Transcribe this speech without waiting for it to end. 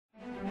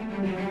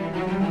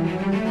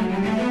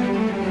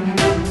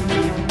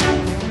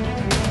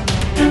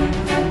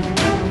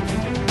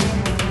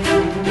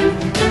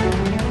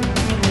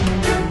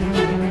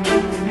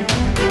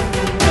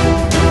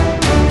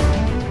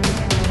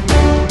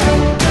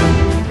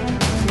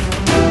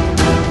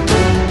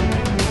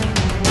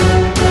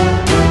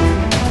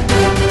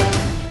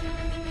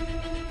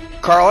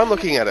Carl, I'm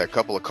looking at a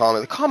couple of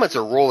comments. The comments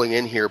are rolling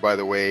in here, by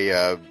the way,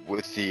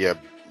 with the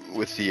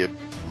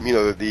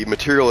the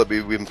material that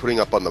we've been putting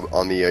up on the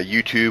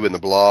YouTube and the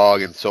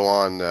blog and so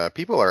on.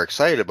 People are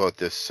excited about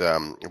this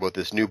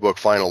new book,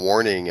 Final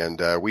Warning,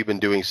 and we've been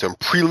doing some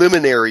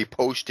preliminary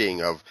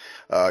posting of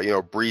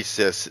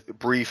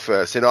brief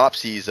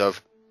synopses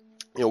of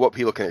what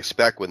people can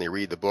expect when they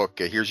read the book.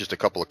 Here's just a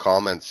couple of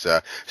comments.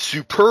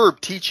 Superb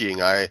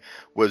teaching. I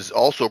was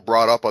also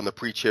brought up on the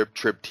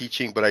pre-trib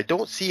teaching, but I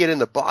don't see it in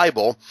the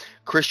Bible.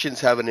 Christians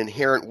have an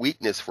inherent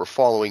weakness for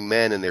following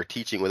men and their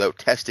teaching without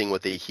testing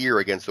what they hear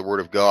against the Word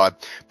of God.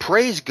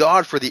 Praise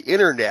God for the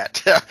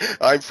internet.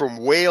 I'm from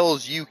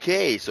Wales,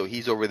 UK, so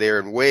he's over there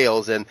in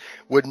Wales, and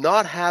would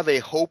not have a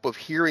hope of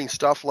hearing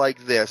stuff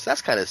like this.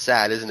 That's kind of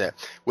sad, isn't it?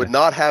 Would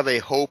not have a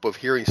hope of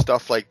hearing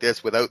stuff like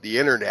this without the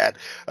internet.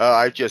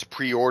 I've just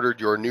pre-ordered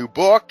your new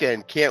book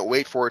and can't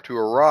wait for it to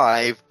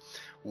arrive.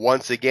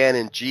 Once again,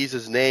 in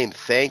Jesus' name,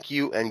 thank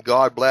you and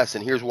God bless.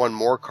 And here's one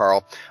more,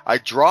 Carl. I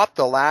dropped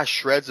the last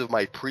shreds of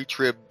my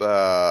pre-trib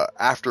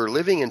after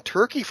living in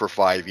Turkey for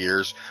 5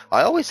 years.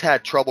 I always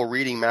had trouble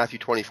reading Matthew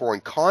 24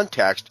 in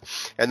context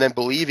and then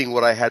believing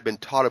what I had been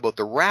taught about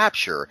the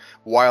rapture.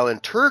 While in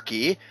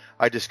Turkey,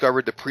 I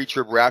discovered the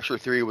pre-trib rapture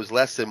theory was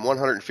less than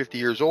 150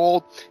 years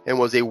old and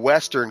was a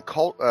Western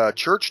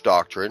church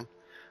doctrine.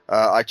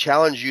 I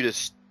challenge you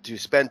to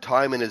spend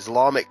time in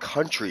Islamic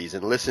countries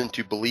and listen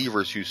to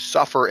believers who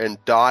suffer and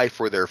die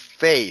for their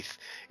faith.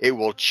 It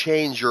will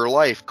change your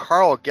life.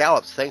 Carl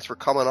Gallups, thanks for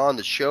coming on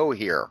the show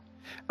here.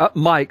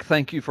 Mike,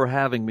 thank you for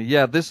having me.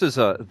 Yeah, this is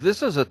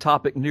a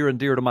topic near and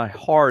dear to my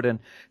heart, and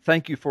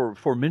thank you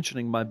for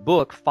mentioning my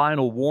book.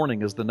 Final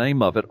Warning is the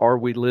name of it. Are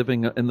we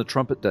living in the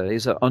trumpet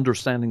days?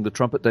 Understanding the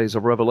trumpet days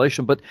of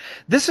Revelation. But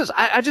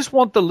I just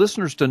want the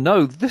listeners to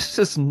know this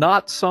is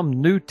not some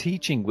new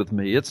teaching with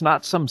me. It's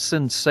not some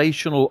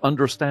sensational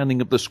understanding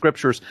of the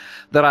scriptures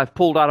that I've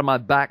pulled out of my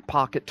back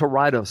pocket to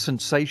write a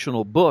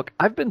sensational book.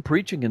 I've been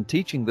preaching and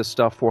teaching this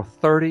stuff for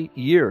 30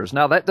 years.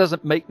 Now, that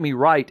doesn't make me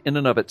right in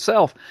and of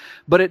itself,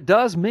 but it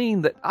does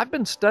mean that I've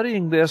been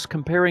studying this,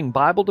 comparing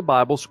Bible to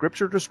Bible,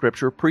 Scripture to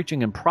Scripture,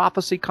 preaching in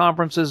prophecy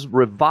conferences,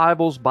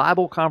 revivals,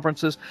 Bible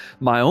conferences,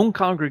 my own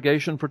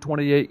congregation for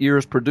 28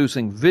 years,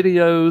 producing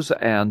videos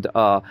and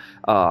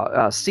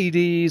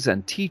CDs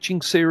and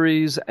teaching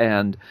series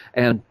and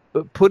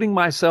putting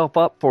myself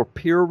up for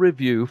peer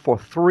review for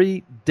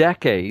 3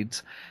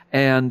 decades.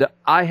 And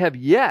I have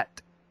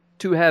yet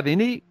to have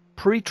any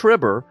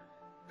pre-tribber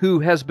who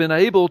has been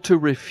able to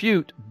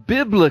refute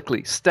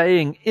biblically,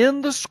 staying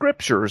in the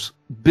scriptures,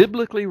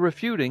 biblically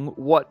refuting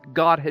what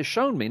God has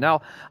shown me.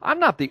 Now, I'm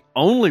not the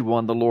only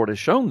one the Lord has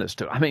shown this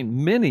to. I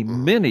mean,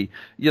 many,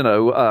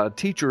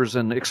 teachers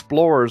and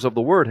explorers of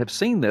the Word have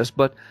seen this,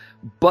 but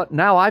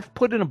now I've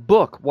put in a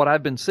book what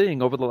I've been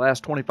seeing over the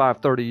last 25,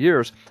 30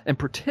 years, and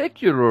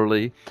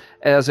particularly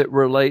as it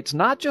relates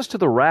not just to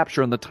the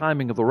rapture and the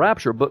timing of the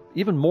rapture, but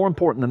even more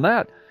important than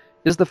that,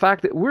 is the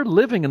fact that we're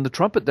living in the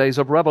trumpet days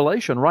of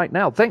Revelation right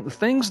now.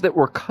 Things that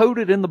were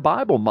coded in the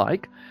Bible,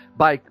 Mike,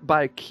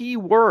 by key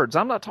words.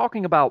 I'm not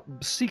talking about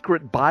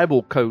secret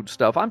Bible code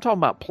stuff. I'm talking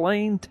about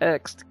plain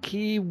text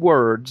key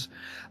words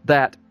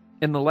that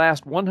in the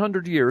last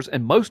 100 years,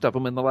 and most of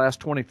them in the last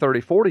 20, 30,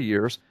 40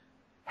 years,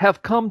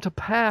 have come to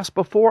pass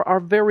before our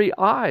very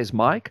eyes,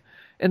 Mike.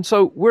 And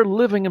so we're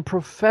living in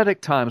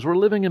prophetic times. We're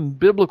living in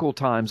biblical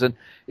times. And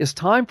it's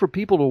time for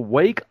people to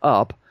wake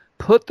up,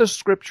 put the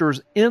scriptures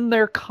in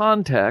their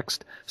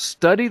context,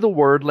 study the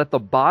Word, let the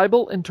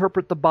Bible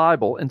interpret the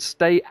Bible, and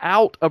stay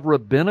out of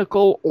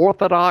rabbinical,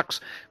 Orthodox,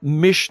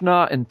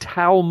 Mishnah, and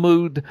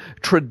Talmud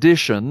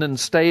tradition, and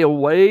stay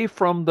away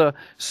from the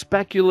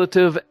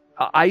speculative,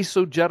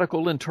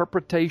 eisegetical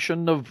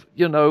interpretation of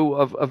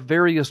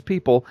various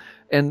people,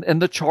 and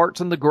the charts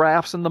and the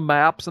graphs and the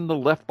maps and the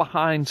Left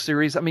Behind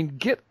series. I mean,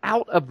 get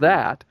out of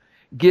that.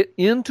 Get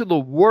into the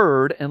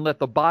Word and let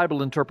the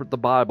Bible interpret the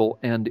Bible,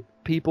 and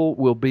people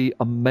will be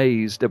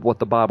amazed at what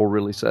the Bible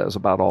really says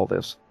about all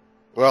this.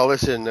 Well,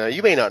 listen,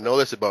 you may not know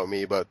this about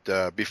me,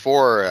 but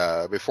before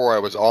I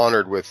was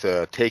honored with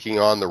taking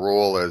on the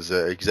role as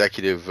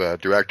executive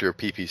director of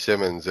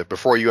ppsimmons,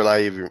 before you and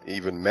I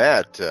even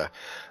met,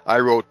 I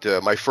wrote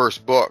my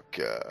first book,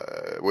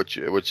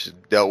 which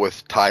dealt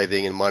with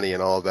tithing and money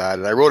and all of that.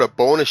 And I wrote a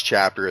bonus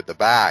chapter at the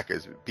back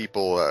as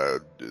people,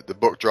 the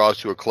book draws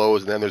to a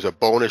close, and then there's a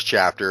bonus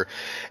chapter.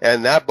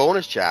 And that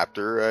bonus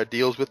chapter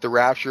deals with the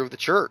rapture of the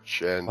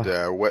church and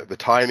what the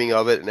timing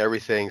of it and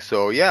everything.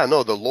 So, yeah,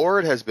 no, the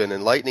Lord has been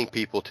enlightening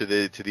people to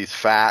these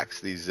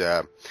facts, these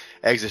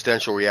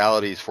existential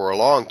realities for a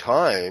long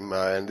time,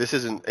 and this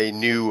isn't a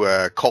new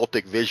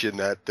cultic vision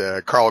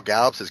that Carl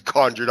Gallups has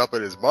conjured up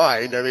in his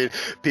mind. I mean,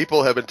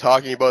 people have been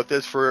talking about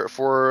this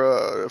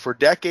for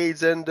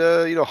decades and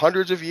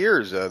hundreds of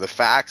years. The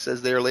facts,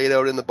 as they are laid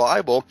out in the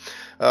Bible,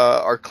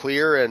 are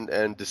clear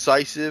and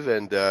decisive.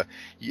 And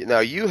now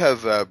you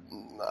have,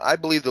 I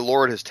believe, the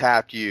Lord has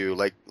tapped you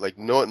like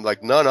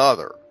none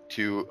other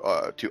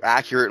to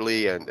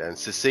accurately and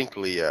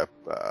succinctly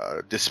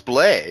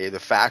display the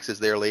facts as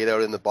they're laid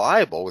out in the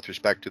Bible with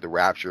respect to the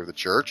rapture of the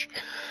church.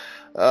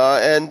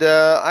 And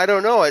I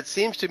don't know. It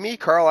seems to me,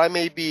 Carl, I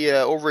may be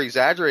over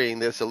exaggerating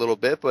this a little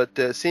bit, but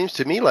it seems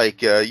to me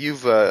like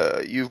you've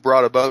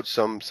brought about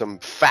some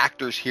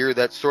factors here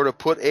that sort of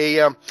put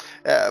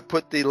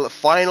put the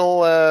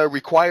final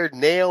required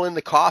nail in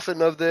the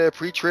coffin of the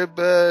pre-trib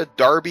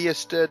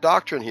Darbyist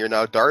doctrine here.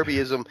 Now,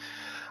 Darbyism,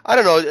 I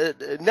don't know.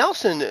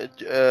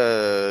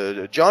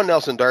 John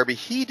Nelson Darby,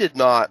 he did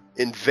not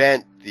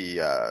invent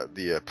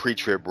the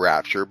pre-trib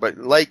rapture, but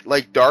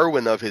like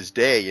Darwin of his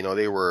day,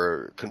 they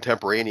were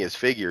contemporaneous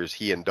figures.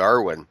 He and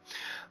Darwin.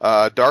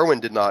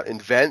 Darwin did not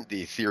invent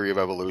the theory of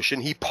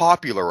evolution; he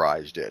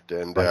popularized it,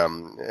 and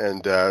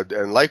right.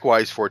 And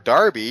likewise for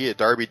Darby,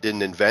 Darby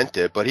didn't invent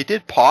it, but he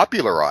did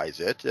popularize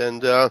it,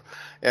 and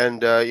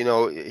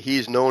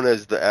he's known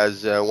as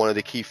one of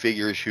the key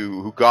figures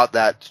who got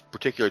that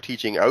particular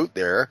teaching out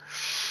there.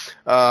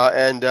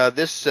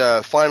 This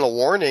final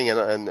warning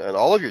and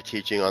all of your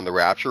teaching on the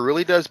rapture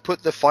really does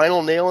put the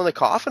final nail in the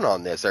coffin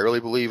on this. I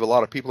really believe a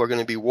lot of people are going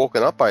to be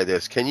woken up by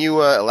this. Can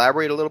you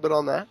elaborate a little bit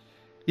on that?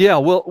 Yeah,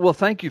 well,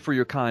 thank you for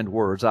your kind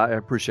words. I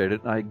appreciate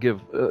it. I give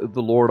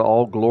the Lord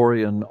all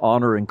glory and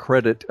honor and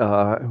credit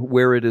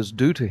where it is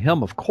due to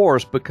Him, of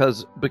course,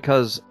 because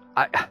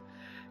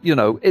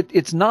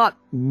it's not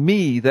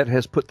me that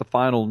has put the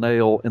final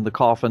nail in the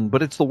coffin,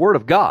 but it's the Word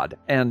of God.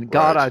 And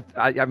God,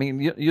 right. I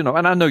mean,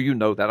 and I know you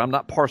know that. I'm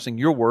not parsing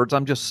your words.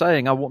 I'm just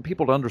saying I want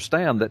people to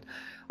understand that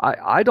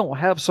I don't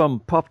have some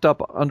puffed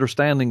up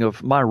understanding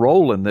of my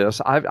role in this.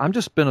 I've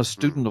just been a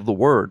student of the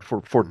Word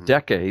for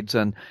decades,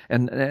 and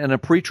a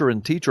preacher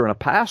and teacher and a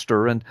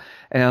pastor, and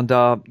I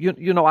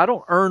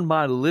don't earn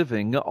my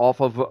living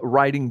off of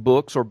writing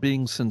books or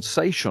being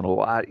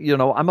sensational.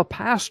 I'm a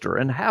pastor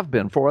and have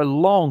been for a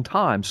long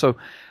time, so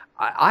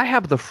I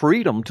have the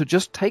freedom to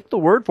just take the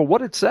Word for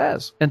what it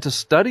says and to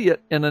study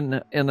it in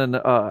an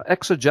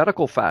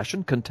exegetical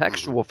fashion,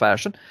 contextual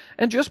fashion,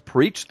 and just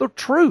preach the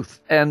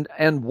truth and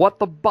what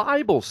the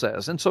Bible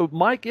says. And so,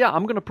 Mike,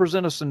 I'm going to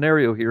present a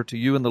scenario here to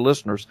you and the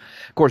listeners.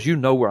 Of course, you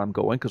know where I'm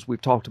going because we've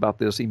talked about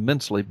this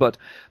immensely, but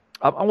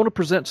I want to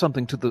present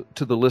something to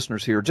the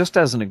listeners here, just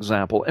as an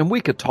example, and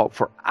we could talk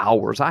for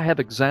hours. I have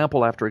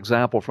example after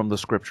example from the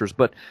Scriptures,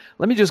 but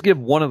let me just give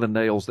one of the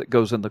nails that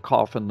goes in the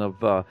coffin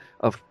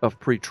of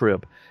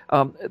pre-trib.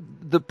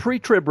 The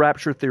pre-trib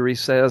rapture theory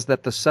says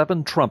that the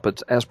 7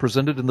 trumpets, as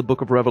presented in the book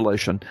of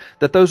Revelation,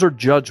 that those are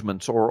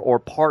judgments or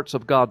parts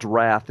of God's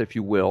wrath, if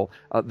you will,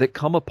 that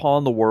come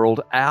upon the world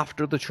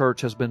after the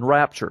church has been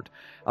raptured.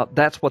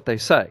 That's what they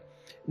say.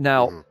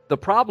 Now, the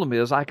problem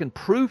is I can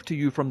prove to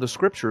you from the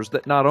Scriptures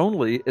that not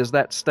only is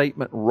that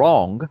statement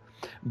wrong,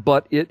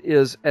 but it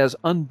is as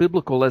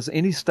unbiblical as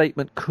any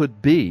statement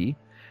could be.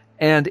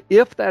 And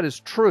if that is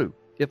true,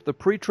 if the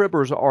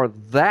pre-tribbers are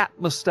that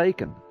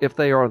mistaken, if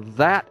they are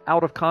that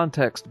out of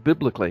context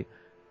biblically,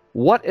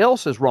 what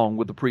else is wrong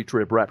with the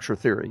pre-trib rapture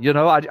theory?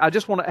 I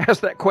just want to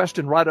ask that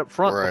question right up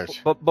front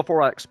right.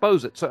 before I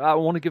expose it. So I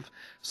want to give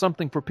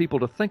something for people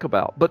to think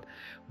about. But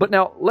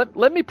now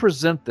let me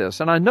present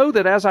this. And I know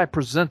that as I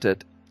present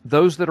it,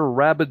 those that are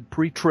rabid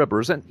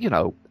pre-tribbers, and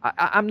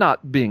I'm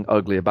not being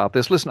ugly about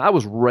this. Listen, I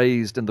was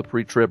raised in the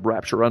pre-trib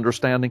rapture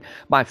understanding.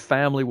 My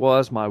family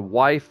was, my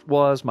wife's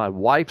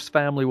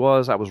family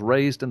was. I was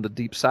raised in the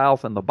Deep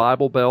South and the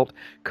Bible Belt,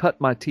 cut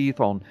my teeth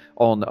on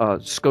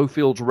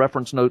Schofield's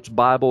reference notes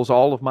Bibles.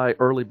 All of my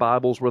early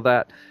Bibles were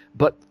that.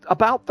 But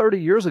about 30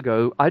 years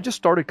ago, I just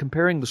started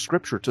comparing the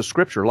Scripture to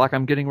Scripture, like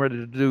I'm getting ready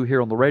to do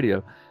here on the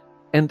radio.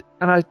 And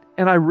I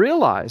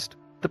realized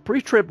the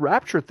pre-trib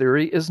rapture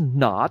theory is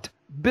not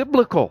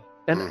biblical.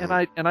 And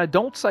I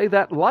don't say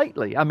that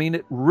lightly. I mean,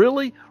 it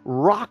really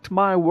rocked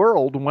my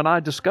world when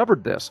I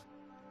discovered this.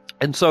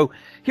 And so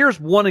here's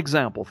one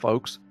example,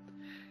 folks.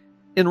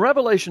 In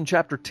Revelation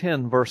chapter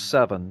 10, verse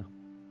 7,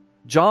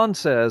 John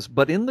says,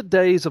 "But in the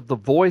days of the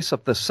voice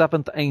of the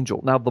 7th angel."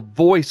 Now, the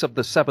voice of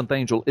the 7th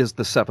angel is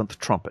the 7th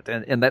trumpet,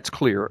 and that's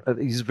clear.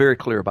 He's very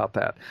clear about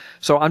that.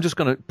 So I'm just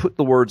going to put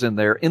the words in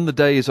there, "in the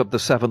days of the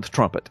 7th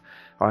trumpet."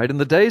 All right, in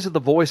the days of the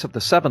voice of the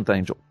 7th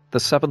angel, the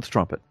 7th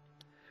trumpet,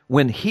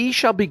 "when he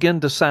shall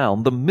begin to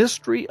sound, the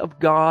mystery of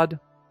God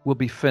will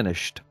be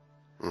finished,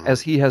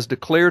 as he has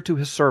declared to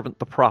his servant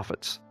the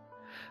prophets."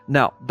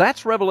 Now,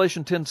 that's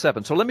Revelation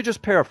 10:7. So let me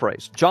just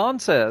paraphrase. John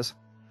says,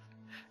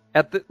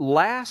 at the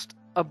last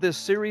of this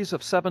series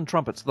of 7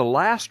 trumpets, the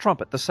last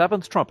trumpet, the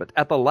 7th trumpet,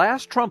 at the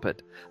last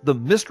trumpet, the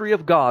mystery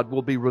of God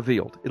will be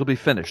revealed. It'll be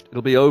finished.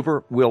 It'll be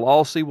over. We'll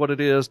all see what it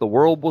is. The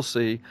world will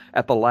see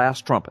at the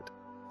last trumpet.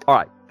 All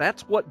right,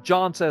 that's what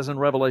John says in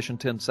Revelation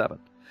 10:7.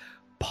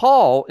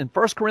 Paul, in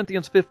 1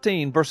 Corinthians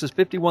 15, verses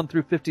 51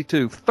 through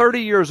 52,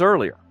 30 years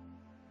earlier,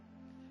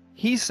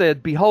 he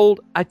said,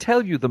 "Behold, I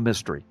tell you the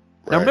mystery."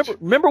 Right. Now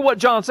remember what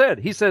John said.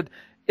 He said,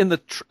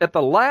 at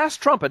the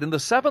last trumpet, in the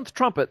 7th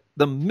trumpet,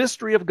 the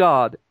mystery of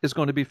God is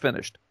going to be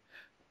finished.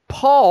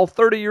 Paul,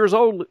 30 years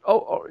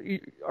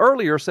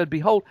earlier, said,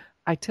 "Behold,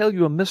 I tell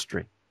you a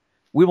mystery.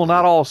 We will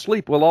not all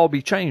sleep. We'll all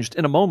be changed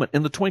in a moment,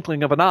 in the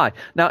twinkling of an eye."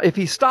 Now, if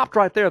he stopped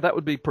right there, that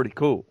would be pretty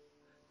cool.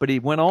 But he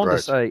went on to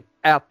say,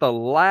 at the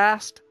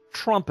last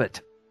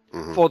trumpet.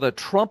 For the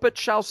trumpet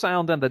shall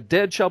sound, and the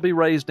dead shall be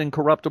raised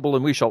incorruptible,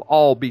 and we shall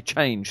all be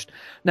changed.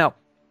 Now,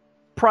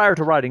 prior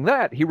to writing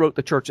that, he wrote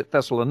the church at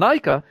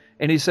Thessalonica,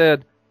 and he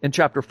said, in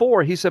chapter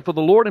 4, he said, for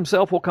the Lord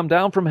himself will come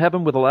down from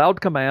heaven with a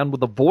loud command, with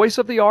the voice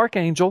of the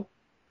archangel.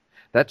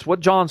 That's what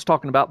John's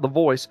talking about, the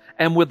voice.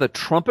 And with the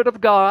trumpet of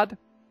God,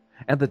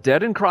 and the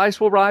dead in Christ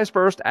will rise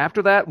first.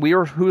 After that, we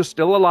who are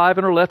still alive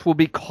and are left will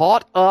be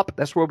caught up.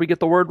 That's where we get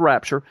the word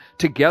rapture.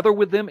 Together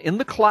with them in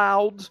the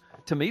clouds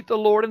to meet the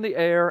Lord in the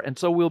air, and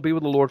so we'll be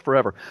with the Lord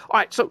forever. All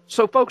right,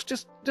 so folks,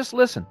 just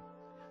listen.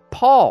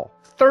 Paul,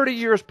 30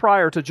 years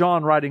prior to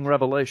John writing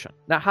Revelation.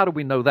 Now, how do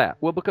we know that?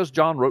 Well, because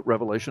John wrote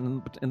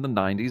Revelation in the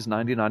 90s,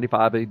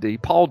 95 A.D.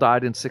 Paul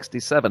died in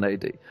 67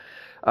 A.D.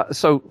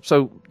 So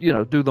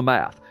do the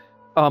math.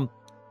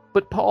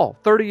 But Paul,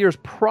 30 years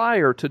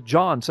prior to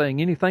John saying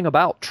anything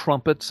about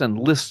trumpets and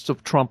lists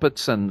of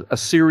trumpets and a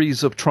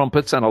series of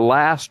trumpets and a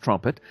last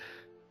trumpet,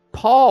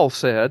 Paul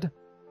said,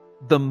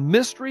 the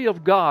mystery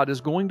of God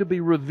is going to be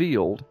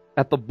revealed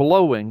at the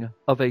blowing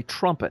of a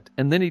trumpet.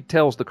 And then he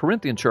tells the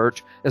Corinthian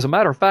church, as a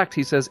matter of fact,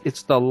 he says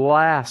it's the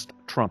last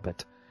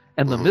trumpet.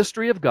 And the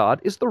mystery of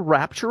God is the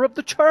rapture of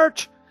the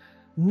church.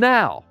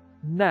 Now,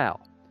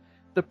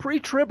 the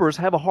pre-tribbers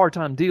have a hard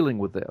time dealing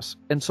with this.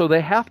 And so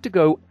they have to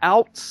go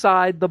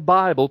outside the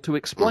Bible to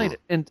explain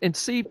it. And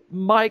see,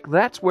 Mike,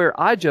 that's where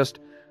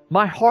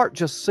my heart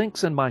just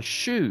sinks in my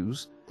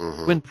shoes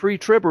when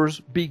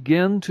pre-tribbers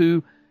begin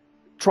to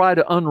try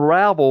to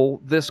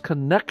unravel this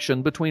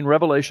connection between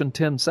Revelation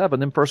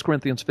 10:7 and 1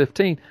 Corinthians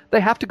 15. They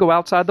have to go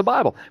outside the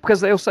Bible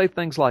because they'll say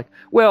things like,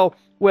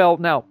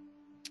 now,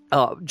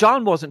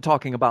 John wasn't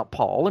talking about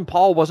Paul, and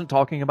Paul wasn't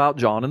talking about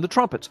John and the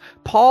trumpets.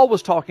 Paul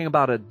was talking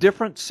about a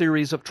different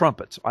series of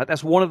trumpets. Right?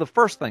 That's one of the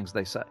first things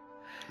they say.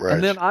 Right.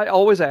 And then I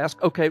always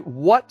ask, okay,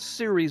 what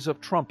series of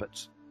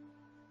trumpets?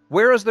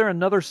 Where is there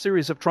another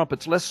series of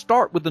trumpets? Let's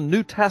start with the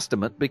New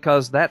Testament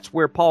because that's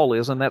where Paul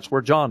is and that's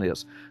where John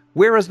is.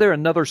 Where is there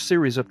another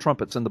series of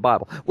trumpets in the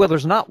Bible? Well,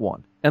 there's not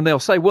one. And they'll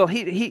say, well,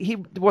 he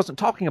wasn't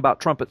talking about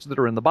trumpets that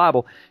are in the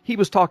Bible. He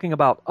was talking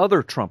about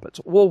other trumpets.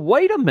 Well,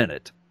 wait a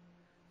minute.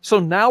 So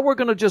now we're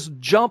going to just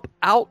jump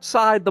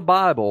outside the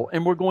Bible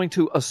and we're going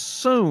to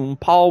assume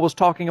Paul was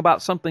talking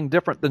about something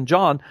different than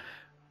John.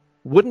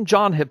 Wouldn't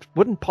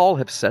Paul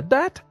have said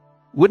that?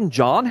 Wouldn't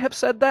John have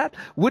said that?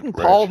 Wouldn't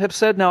Paul have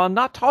said, now I'm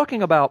not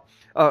talking about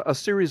a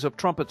series of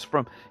trumpets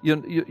from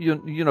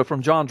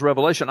from John's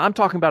Revelation. I'm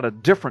talking about a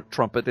different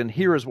trumpet, and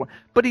here is one.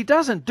 But he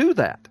doesn't do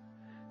that.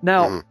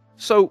 Now,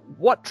 so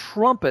what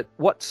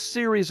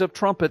series of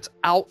trumpets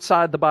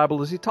outside the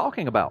Bible is he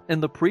talking about?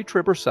 And the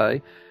pre-tribbers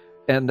say,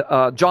 and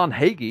John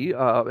Hagee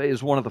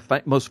is one of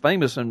the most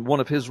famous in one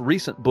of his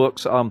recent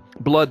books,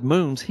 Blood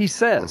Moons. He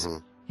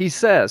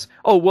says,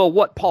 oh, well,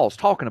 what Paul's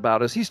talking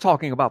about is he's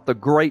talking about the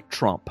great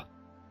trump.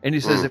 And he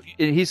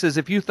says,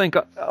 if you think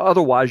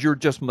otherwise, you're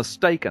just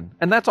mistaken.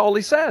 And that's all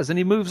he says, and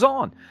he moves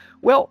on.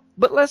 Well,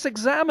 but let's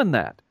examine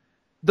that.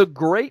 The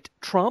great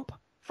trump,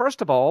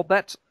 first of all,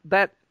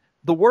 the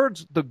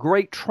words the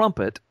great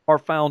trumpet are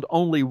found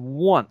only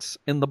once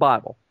in the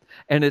Bible.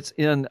 And it's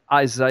in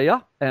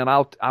Isaiah, and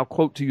I'll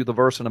quote to you the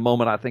verse in a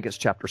moment. I think it's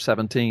chapter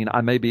 17.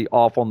 I may be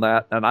off on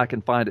that, and I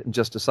can find it in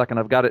just a second.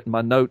 I've got it in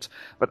my notes,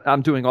 but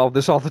I'm doing all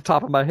this off the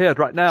top of my head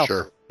right now.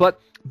 Sure.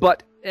 But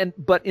in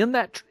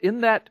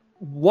that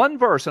one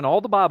verse in all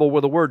the Bible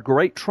where the word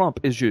great trump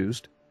is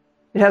used,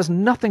 it has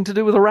nothing to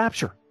do with the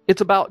rapture.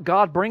 It's about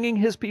God bringing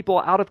his people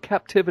out of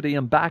captivity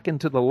and back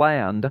into the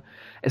land.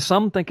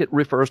 Some think it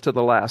refers to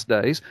the last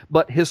days,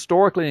 but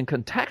historically and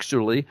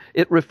contextually,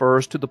 it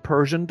refers to the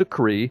Persian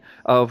decree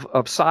of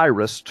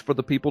Cyrus for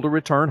the people to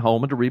return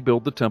home and to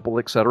rebuild the temple,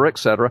 etc.,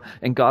 etc.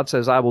 And God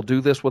says, I will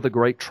do this with a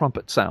great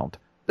trumpet sound.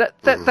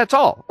 That's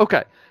all.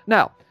 Okay.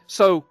 Now,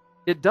 so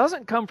it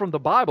doesn't come from the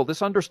Bible.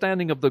 This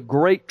understanding of the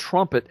great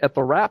trumpet at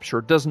the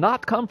rapture does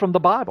not come from the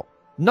Bible.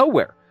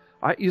 Nowhere.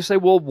 All right, you say,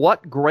 well,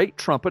 what great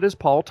trumpet is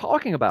Paul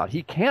talking about?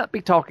 He can't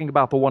be talking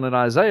about the one in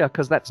Isaiah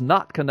because that's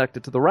not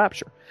connected to the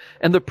rapture.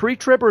 And the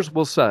pre-tribbers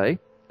will say,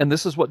 and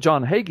this is what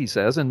John Hagee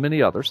says and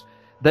many others,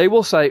 they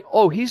will say,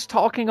 oh, he's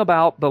talking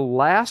about the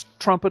last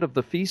trumpet of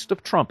the Feast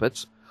of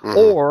Trumpets,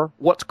 or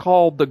what's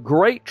called the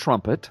great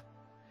trumpet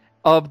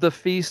of the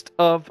Feast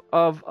of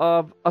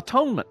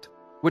Atonement,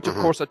 which, of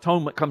course,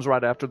 atonement comes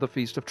right after the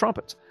Feast of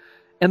Trumpets.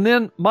 And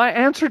then my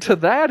answer to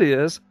that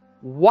is,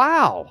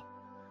 wow.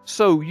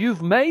 So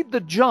you've made the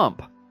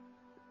jump.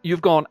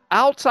 You've gone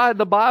outside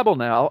the Bible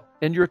now,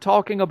 and you're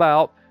talking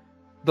about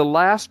the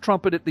last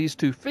trumpet at these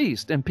two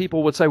feasts. And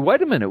people would say,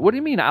 wait a minute, what do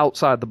you mean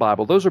outside the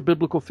Bible? Those are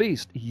biblical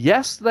feasts.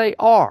 Yes, they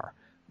are.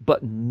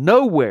 But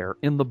nowhere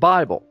in the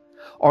Bible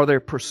are there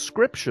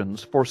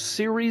prescriptions for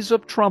series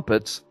of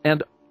trumpets,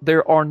 and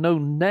there are no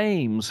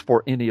names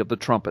for any of the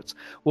trumpets.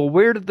 Well,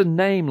 where did the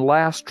name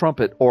last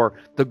trumpet or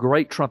the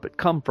great trumpet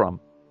come from?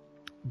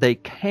 They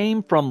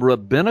came from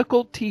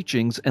rabbinical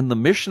teachings in the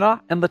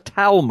Mishnah and the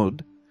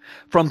Talmud,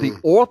 from the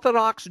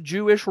Orthodox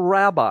Jewish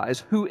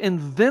rabbis who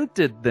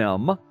invented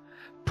them,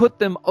 put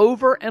them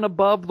over and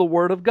above the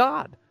Word of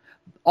God.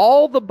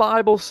 All the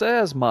Bible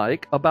says,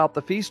 Mike, about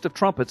the Feast of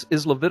Trumpets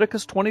is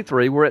Leviticus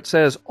 23, where it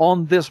says,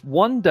 on this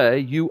one day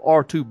you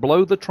are to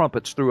blow the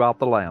trumpets throughout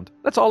the land.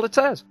 That's all it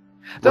says.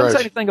 It doesn't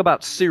say anything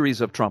about series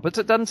of trumpets.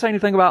 It doesn't say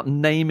anything about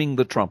naming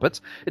the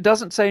trumpets. It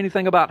doesn't say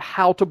anything about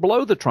how to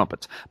blow the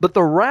trumpets. But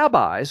the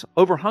rabbis,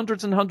 over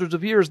hundreds and hundreds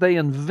of years, they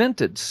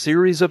invented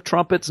series of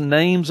trumpets,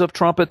 names of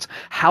trumpets,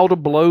 how to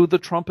blow the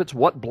trumpets,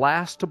 what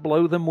blast to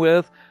blow them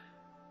with.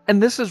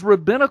 And this is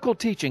rabbinical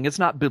teaching. It's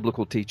not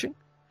biblical teaching.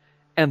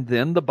 And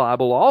then the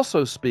Bible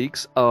also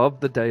speaks of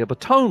the Day of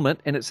Atonement,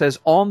 and it says,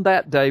 on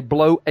that day,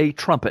 blow a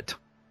trumpet.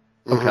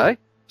 Okay?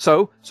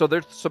 So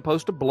they're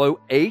supposed to blow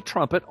a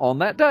trumpet on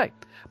that day.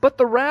 But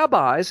the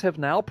rabbis have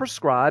now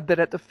prescribed that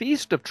at the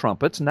Feast of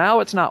Trumpets, now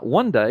it's not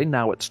one day,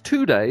 now it's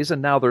 2 days,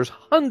 and now there's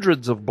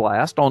hundreds of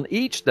blasts on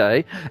each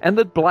day, and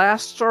the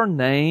blasts are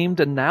named,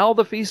 and now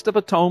the Feast of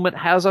Atonement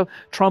has a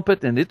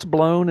trumpet, and it's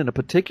blown in a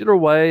particular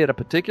way, at a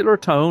particular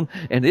tone,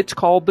 and it's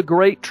called the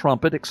Great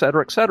Trumpet,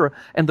 etc., etc.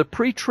 And the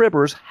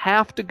pre-tribbers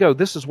have to go,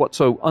 this is what's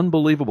so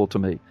unbelievable to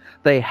me,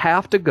 they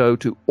have to go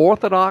to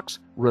Orthodox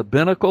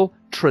rabbinical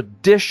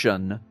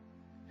tradition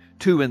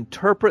to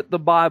interpret the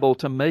Bible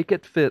to make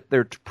it fit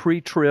their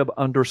pre-trib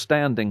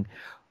understanding.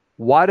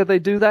 Why do they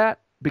do that?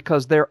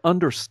 Because their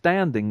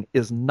understanding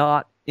is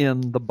not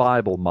in the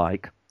Bible,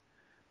 Mike.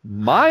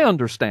 My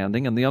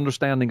understanding, and the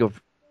understanding of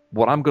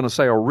what I'm going to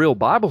say are real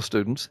Bible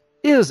students,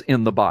 is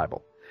in the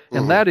Bible.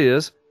 And that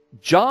is,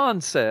 John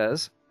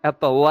says,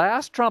 at the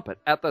last trumpet,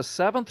 at the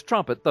seventh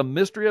trumpet, the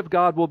mystery of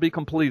God will be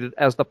completed,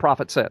 as the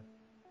prophet said.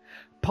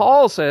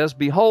 Paul says,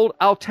 behold,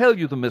 I'll tell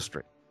you the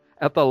mystery.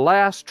 At the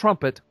last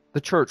trumpet,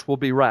 the church will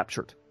be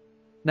raptured.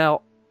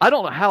 Now, I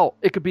don't know how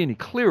it could be any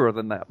clearer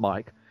than that,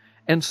 Mike.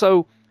 And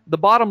so the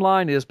bottom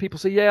line is, people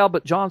say, yeah,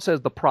 but John says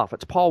the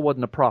prophets. Paul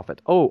wasn't a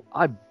prophet. Oh,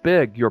 I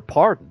beg your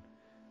pardon.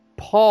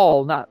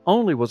 Paul not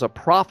only was a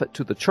prophet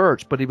to the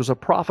church, but he was a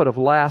prophet of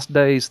last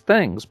days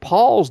things.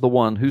 Paul's the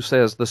one who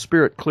says, the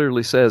Spirit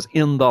clearly says,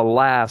 in the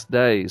last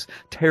days,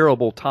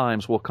 terrible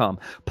times will come.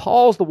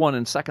 Paul's the one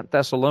in 2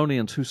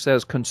 Thessalonians who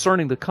says,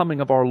 concerning the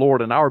coming of our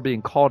Lord and our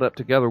being caught up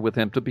together with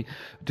him,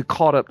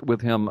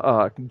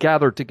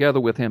 gathered together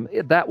with him,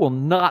 that will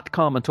not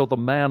come until the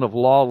man of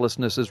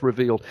lawlessness is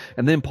revealed.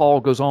 And then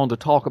Paul goes on to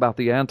talk about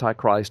the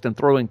Antichrist and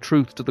throwing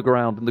truth to the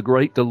ground and the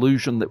great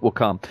delusion that will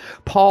come.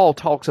 Paul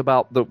talks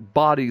about the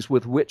bodies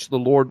with which the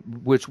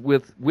Lord, with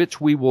which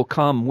we will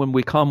come when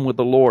we come with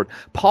the Lord.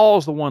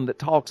 Paul's the one that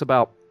talks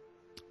about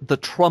the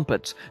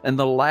trumpets and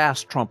the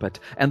last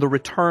trumpet and the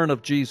return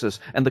of Jesus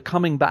and the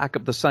coming back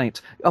of the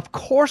saints. Of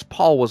course,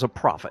 Paul was a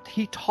prophet.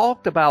 He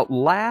talked about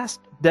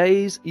last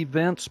days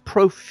events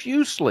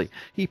profusely.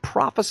 He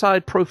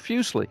prophesied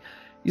profusely.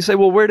 You say,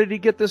 well, where did he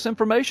get this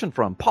information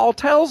from? Paul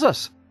tells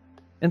us.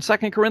 In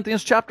 2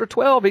 Corinthians chapter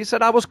 12, he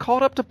said, I was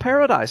caught up to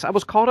paradise. I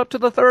was caught up to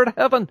the third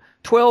heaven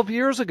 12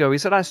 years ago. He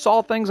said, I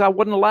saw things I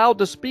wasn't allowed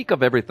to speak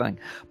of everything,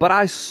 but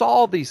I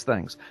saw these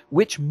things,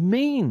 which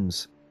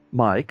means,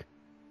 Mike,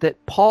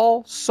 that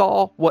Paul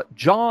saw what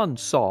John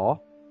saw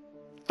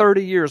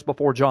 30 years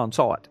before John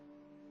saw it.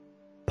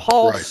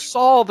 Paul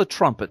saw the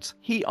trumpets.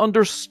 He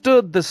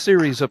understood the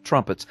series of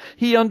trumpets.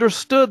 He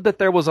understood that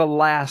there was a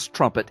last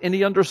trumpet, and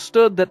he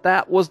understood that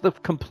that was the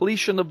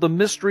completion of the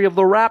mystery of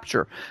the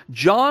rapture.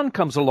 John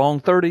comes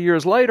along 30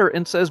 years later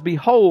and says,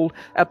 behold,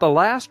 at the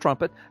last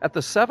trumpet, at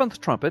the seventh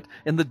trumpet,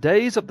 in the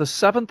days of the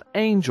seventh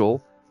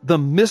angel, the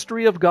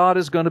mystery of God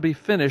is going to be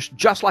finished,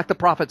 just like the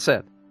prophet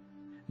said.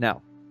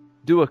 Now,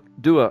 do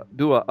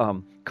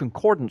a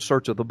concordant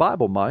search of the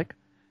Bible, Mike,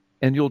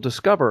 and you'll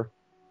discover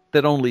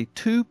that only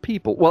two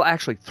people, well,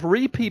 actually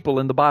 3 people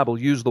in the Bible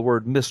use the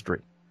word mystery.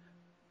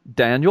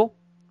 Daniel,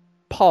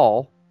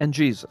 Paul, and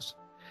Jesus.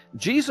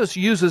 Jesus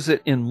uses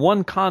it in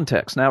one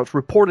context. Now, it's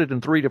reported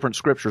in 3 different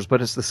scriptures,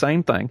 but it's the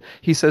same thing.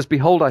 He says,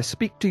 behold, I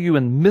speak to you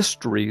in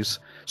mysteries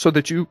so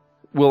that you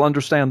will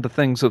understand the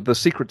things of the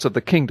secrets of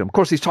the kingdom. Of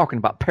course, he's talking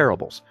about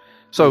parables.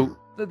 So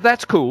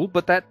that's cool,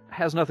 but that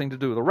has nothing to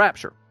do with the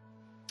rapture.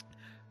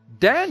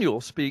 Daniel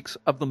speaks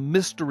of the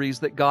mysteries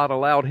that God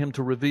allowed him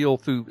to reveal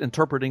through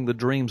interpreting the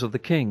dreams of the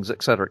kings,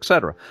 etc.,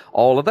 etc.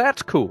 All of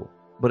that's cool,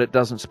 but it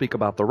doesn't speak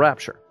about the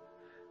rapture.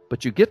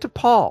 But you get to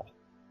Paul.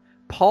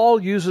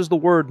 Paul uses the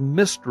word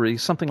mystery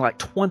something like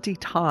 20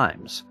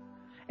 times,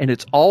 and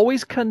it's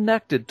always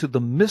connected to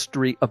the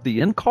mystery of the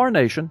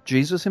incarnation,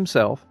 Jesus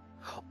himself,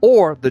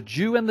 or the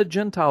Jew and the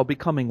Gentile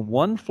becoming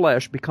one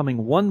flesh,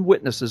 becoming one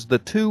witnesses, the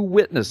 2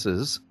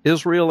 witnesses,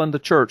 Israel and the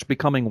church,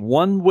 becoming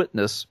one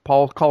witness.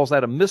 Paul calls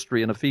that a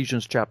mystery in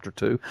Ephesians chapter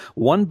 2.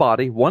 One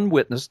body, one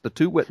witness, the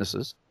 2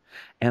 witnesses.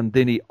 And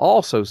then he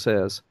also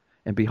says,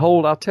 and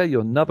behold, I'll tell you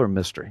another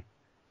mystery.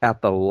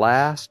 At the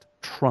last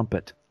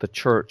trumpet, the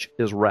church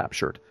is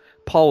raptured.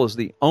 Paul is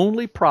the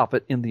only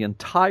prophet in the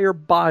entire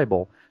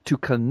Bible to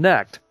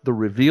connect the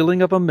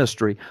revealing of a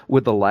mystery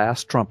with the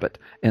last trumpet.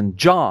 And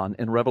John,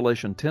 in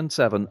Revelation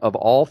 10:7, of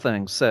all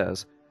things,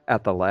 says,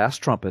 at the last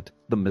trumpet,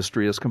 the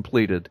mystery is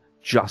completed,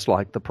 just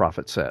like the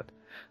prophet said.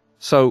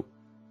 So,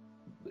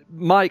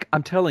 Mike,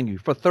 I'm telling you,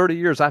 for 30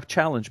 years, I've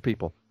challenged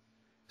people.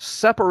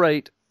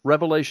 Separate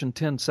Revelation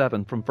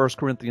 10:7 from 1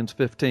 Corinthians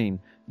 15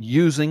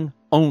 using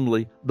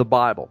only the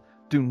Bible.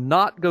 Do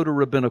not go to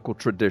rabbinical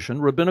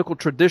tradition. Rabbinical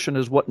tradition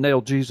is what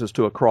nailed Jesus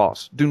to a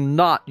cross. Do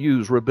not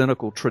use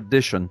rabbinical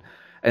tradition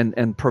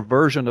and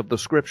perversion of the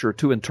Scripture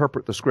to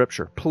interpret the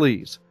Scripture,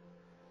 please.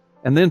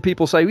 And then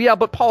people say, yeah,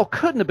 but Paul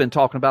couldn't have been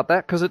talking about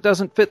that because it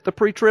doesn't fit the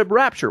pre-trib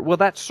rapture. Well,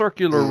 that's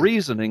circular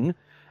reasoning,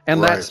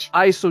 and that's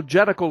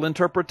eisegetical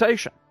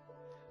interpretation.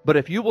 But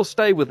if you will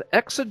stay with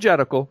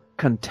exegetical,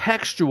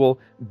 contextual,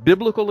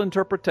 biblical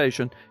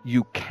interpretation,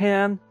 you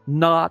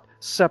cannot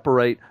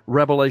separate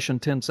Revelation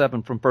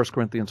 10:7 from 1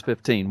 Corinthians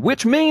 15,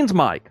 which means,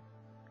 Mike,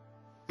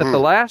 that the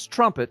last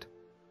trumpet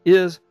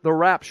is the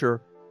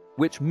rapture,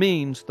 which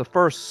means the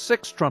first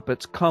 6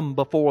 trumpets come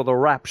before the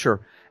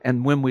rapture.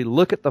 And when we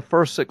look at the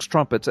first 6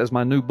 trumpets, as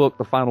my new book,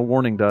 The Final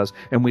Warning, does,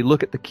 and we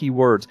look at the key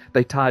words,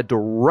 they tie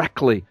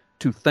directly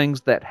to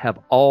things that have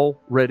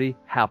already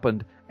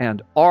happened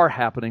and are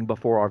happening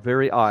before our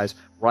very eyes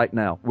right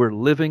now. We're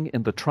living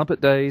in the trumpet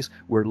days.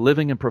 We're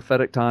living in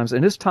prophetic times,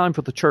 and it's time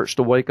for the church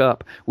to wake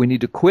up. We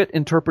need to quit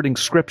interpreting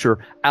Scripture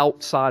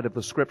outside of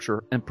the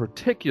Scripture, and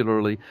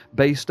particularly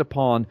based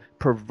upon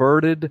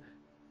perverted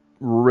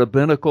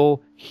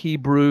rabbinical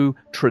Hebrew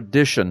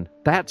tradition.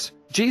 That's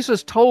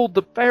Jesus told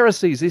the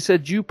Pharisees, he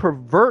said, you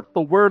pervert the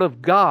word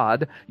of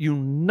God, you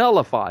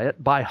nullify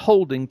it by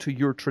holding to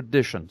your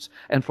traditions.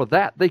 And for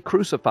that, they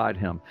crucified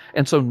him.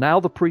 And so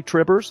now the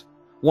pre-tribbers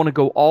want to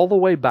go all the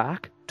way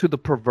back to the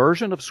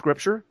perversion of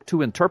Scripture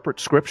to interpret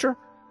Scripture?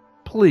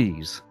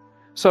 Please.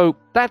 So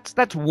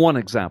that's one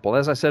example.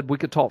 As I said, we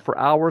could talk for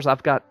hours.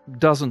 I've got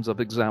dozens of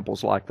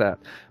examples like that.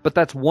 But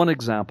that's one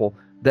example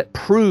that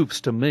proves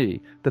to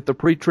me that the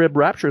pre-trib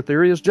rapture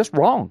theory is just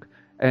wrong.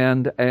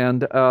 And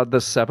the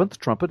 7th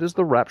trumpet is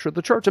the rapture of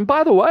the church. And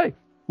by the way,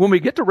 when we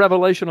get to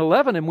Revelation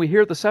 11 and we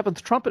hear the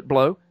 7th trumpet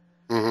blow,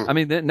 I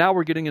mean, now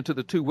we're getting into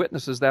the 2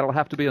 witnesses. That'll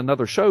have to be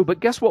another show. But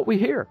guess what we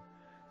hear?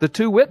 The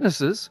 2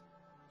 witnesses,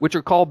 which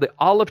are called the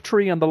olive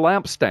tree and the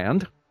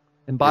lampstand.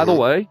 And by the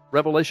way,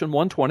 Revelation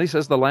 1:20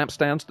 says the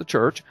lampstand's the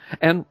church,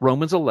 and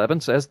Romans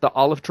 11 says the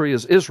olive tree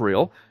is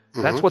Israel.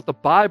 That's what the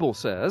Bible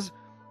says.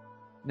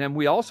 And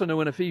we also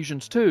know in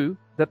Ephesians 2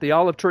 that the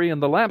olive tree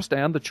and the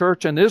lampstand, the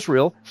church and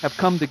Israel, have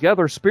come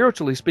together,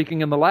 spiritually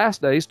speaking, in the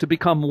last days to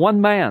become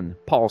one man,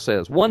 Paul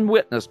says, one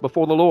witness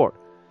before the Lord.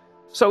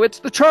 So it's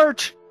the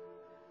church.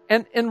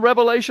 And in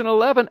Revelation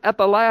 11, at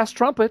the last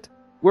trumpet,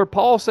 where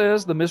Paul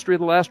says the mystery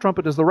of the last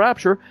trumpet is the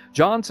rapture,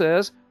 John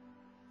says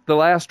the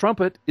last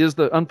trumpet is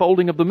the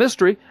unfolding of the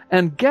mystery.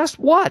 And guess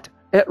what?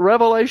 At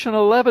Revelation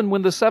 11,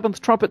 when the 7th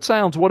trumpet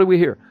sounds, what do we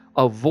hear?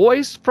 A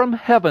voice from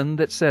heaven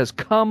that says,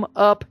 come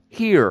up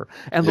here.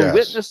 And the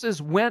witnesses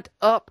went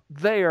up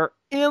there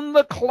in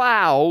the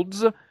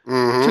clouds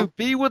to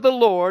be with the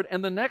Lord.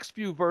 And the next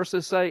few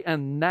verses say,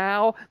 and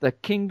now the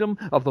kingdom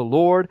of the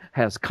Lord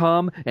has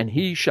come, and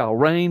he shall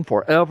reign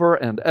forever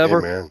and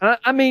ever.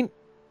 I mean,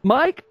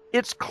 Mike,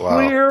 it's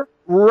clear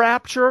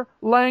rapture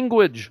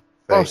language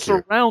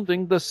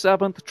surrounding the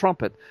 7th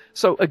trumpet.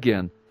 So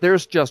again,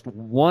 there's just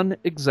one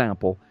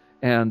example,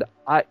 and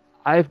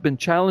I've been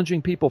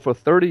challenging people for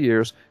 30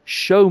 years,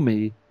 show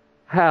me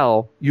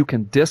how you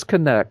can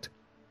disconnect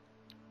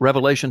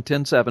Revelation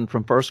 10:7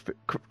 from 1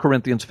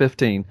 Corinthians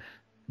 15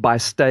 by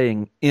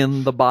staying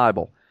in the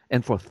Bible.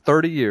 And for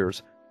 30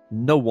 years,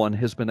 no one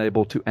has been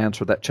able to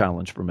answer that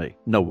challenge for me.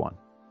 No one.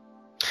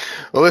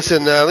 Well,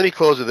 listen, let me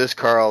close with this,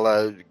 Carl.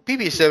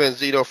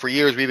 ppsimmons, for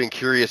years we've been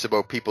curious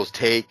about people's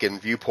take and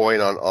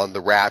viewpoint on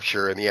the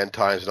rapture and the end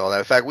times and all that.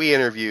 In fact,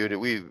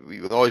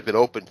 we've always been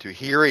open to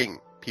hearing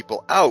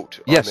people out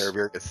on their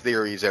various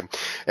theories,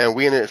 and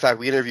we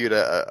interviewed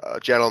a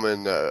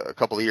gentleman a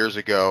couple of years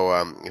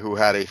ago who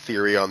had a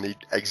theory on the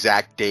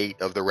exact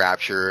date of the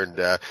rapture, and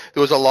there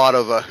was a lot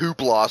of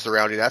hoopla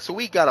surrounding that. So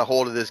we got a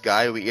hold of this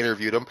guy, we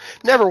interviewed him,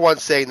 never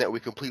once saying that we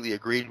completely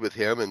agreed with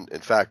him, and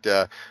in fact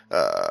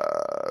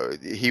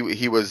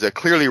he was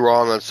clearly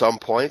wrong on some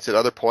points. At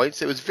other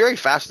points it was very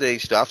fascinating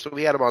stuff, so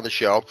we had him on the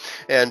show,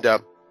 and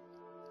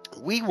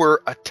we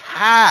were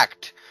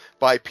attacked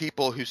by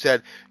people who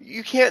said,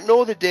 you can't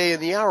know the day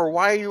and the hour.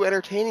 Why are you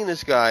entertaining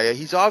this guy?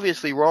 He's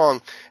obviously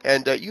wrong.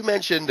 And you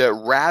mentioned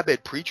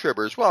rabid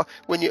pre-tribbers. Well,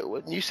 when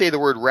you say the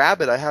word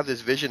rabid, I have this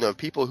vision of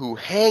people who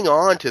hang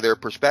on to their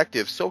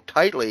perspective so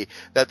tightly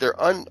that they're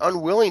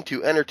unwilling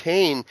to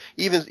entertain,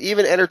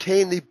 even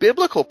entertain the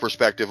biblical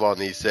perspective on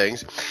these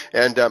things.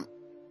 And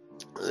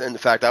in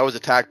fact, I was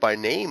attacked by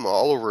name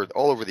all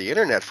over the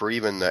internet for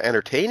even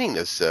entertaining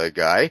this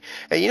guy.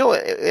 And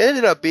it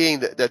ended up being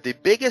that the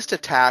biggest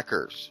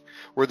attackers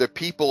were the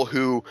people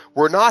who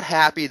were not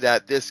happy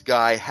that this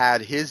guy had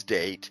his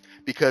date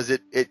because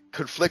it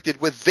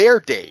conflicted with their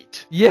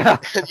date. Yeah.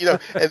 And,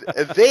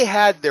 and they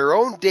had their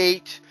own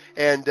date.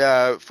 And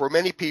for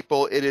many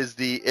people, it is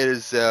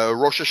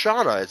Rosh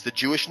Hashanah. It's the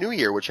Jewish New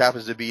Year, which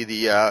happens to be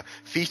the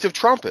Feast of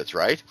Trumpets,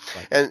 right?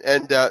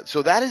 And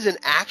so that is an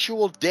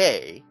actual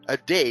day, a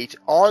date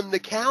on the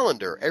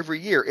calendar every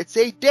year. It's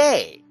a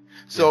day.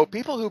 So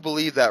people who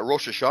believe that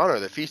Rosh Hashanah,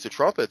 the Feast of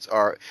Trumpets,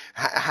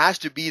 has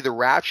to be the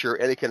rapture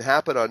and it can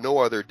happen on no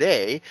other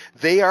day,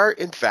 they are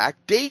in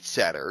fact date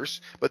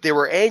setters, but they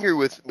were angry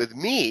with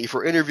me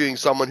for interviewing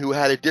someone who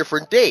had a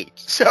different date.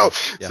 So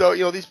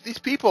these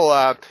people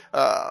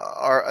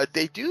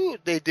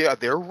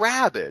they're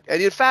rabid.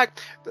 And in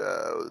fact,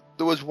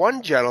 there was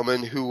one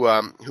gentleman who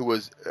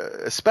was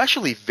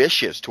especially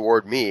vicious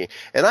toward me,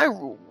 and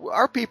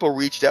our people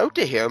reached out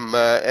to him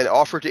and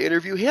offered to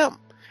interview him.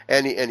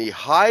 And he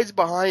hides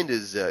behind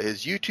his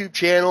YouTube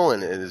channel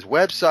and his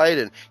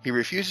website, and he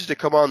refuses to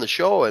come on the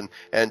show. And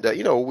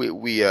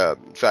we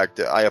in fact,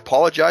 I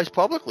apologized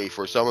publicly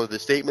for some of the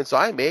statements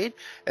I made,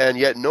 and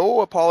yet no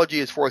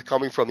apology is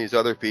forthcoming from these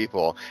other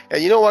people.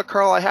 And you know what,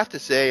 Carl, I have to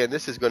say, and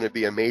this is going to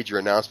be a major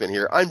announcement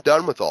here, I'm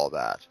done with all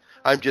that.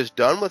 I'm just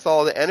done with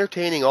all the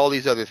entertaining all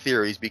these other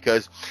theories,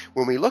 because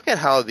when we look at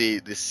how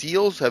the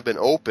seals have been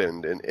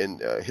opened, in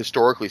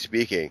historically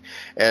speaking,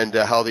 and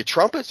how the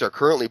trumpets are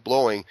currently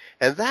blowing,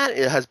 and that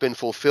it has been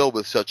fulfilled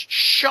with such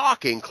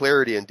shocking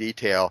clarity and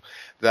detail,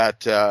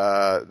 that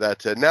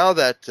now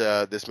that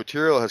this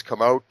material has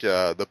come out,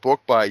 the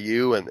book by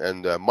you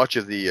and much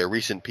of the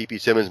recent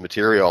ppsimmons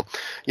material,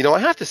 I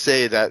have to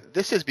say that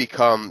this has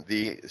become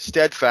the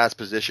steadfast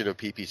position of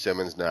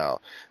ppsimmons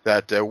now,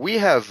 that we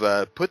have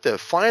put the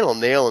final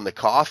nail in the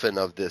coffin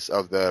of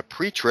the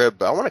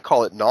pre-trib. I want to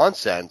call it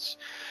nonsense.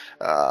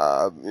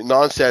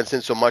 Nonsense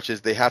in so much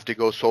as they have to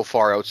go so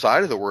far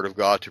outside of the Word of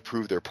God to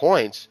prove their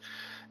points,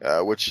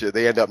 which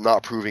they end up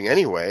not proving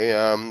anyway,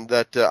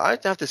 I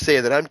have to say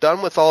that I'm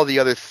done with all the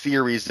other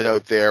theories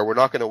out there. We're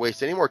not going to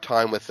waste any more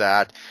time with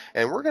that,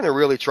 and we're going to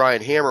really try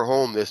and hammer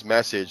home this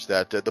message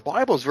that the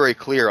Bible is very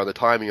clear on the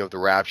timing of the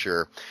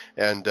rapture.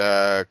 And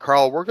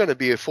Carl, we're going to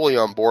be fully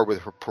on board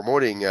with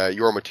promoting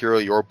your material,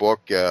 your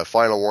book,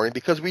 Final Warning,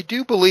 because we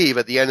do believe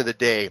at the end of the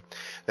day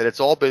that it's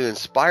all been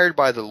inspired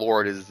by the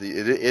Lord. It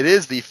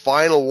is the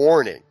final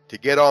warning to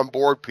get on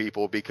board,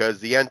 people, because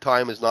the end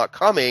time is not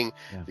coming.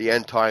 Yeah. The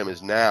end time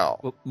is now.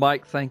 Well,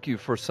 Mike, thank you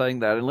for saying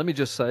that. And let me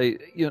just say,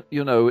 and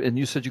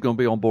you said you're going to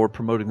be on board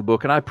promoting the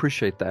book, and I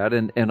appreciate that.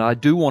 And I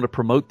do want to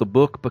promote the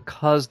book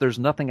because there's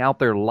nothing out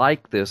there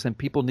like this, and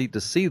people need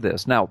to see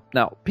this. Now,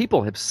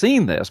 people have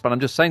seen this, but I'm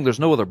just saying there's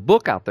no other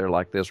book out there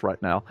like this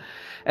right now.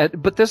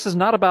 But this is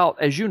not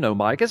about, as you know,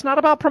 Mike, it's not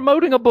about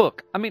promoting a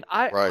book. I mean,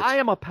 I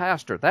am a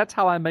pastor. That's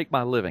how I make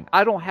my living.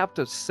 I don't have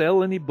to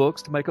sell any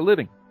books to make a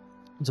living.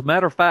 As a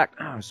matter of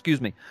fact,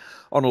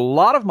 on a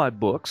lot of my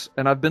books,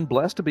 and I've been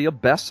blessed to be a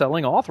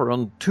best-selling author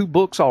on 2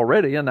 books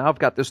already, and now I've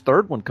got this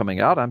 3rd one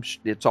coming out.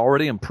 It's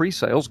already in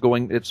pre-sales,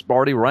 it's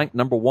already ranked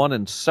number 1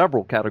 in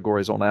several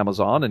categories on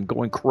Amazon and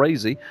going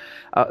crazy.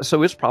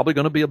 So it's probably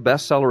going to be a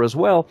bestseller as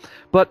well.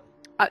 But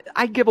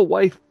I give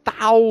away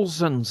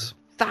thousands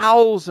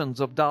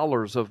of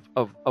dollars of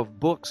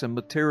books and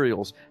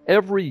materials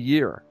every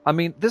year. I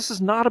mean, this is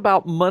not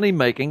about money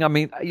making. I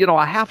mean,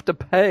 I have to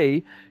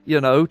pay,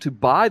 to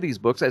buy these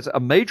books, as a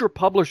major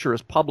publisher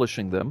is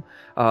publishing them.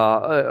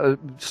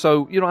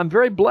 So, I'm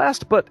very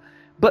blessed. But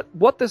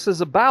what this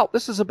is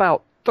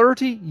about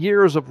 30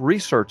 years of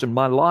research in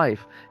my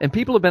life. And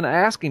people have been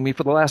asking me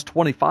for the last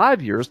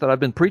 25 years that I've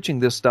been preaching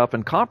this stuff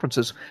in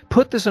conferences,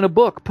 put this in a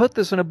book.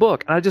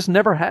 And I just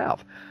never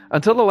have.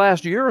 Until the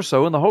last year or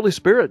so, and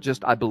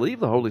I believe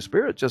the Holy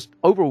Spirit just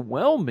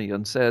overwhelmed me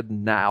and said,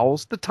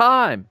 now's the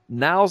time,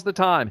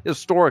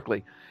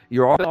 historically.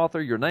 You're an author,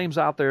 your name's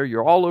out there,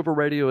 you're all over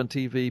radio and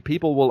TV.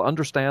 People will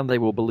understand, they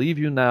will believe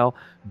you now.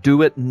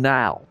 Do it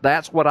now.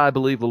 That's what I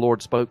believe the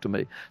Lord spoke to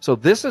me. So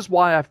this is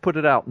why I've put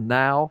it out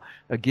now.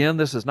 Again,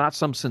 this is not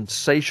some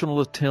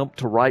sensational attempt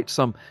to write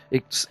some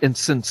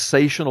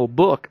sensational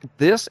book.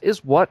 This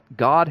is what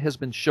God has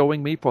been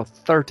showing me for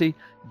 30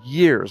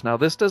 years. Now,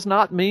 this does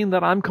not mean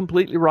that I'm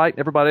completely right and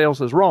everybody else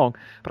is wrong,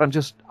 but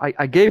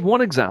I gave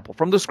one example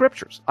from the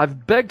Scriptures.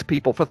 I've begged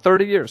people for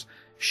 30 years,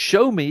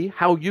 show me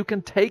how you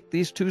can take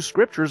these 2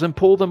 Scriptures and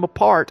pull them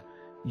apart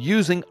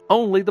using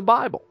only the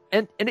Bible.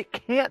 And it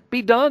can't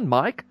be done,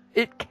 Mike.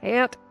 It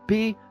can't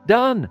be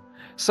done.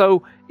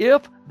 So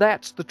if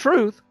that's the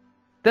truth,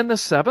 then the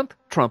 7th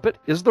trumpet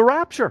is the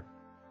rapture.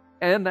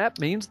 And that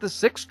means the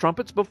 6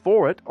 trumpets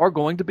before it are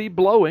going to be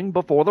blowing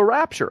before the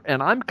rapture.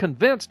 And I'm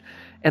convinced,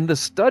 and the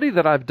study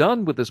that I've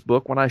done with this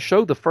book, when I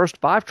show the first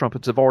 5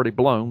 trumpets have already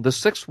blown, the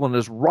 6th one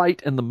is right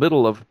in the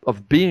middle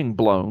of being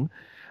blown.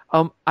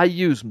 I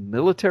use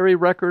military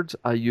records,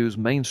 I use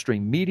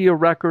mainstream media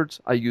records,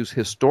 I use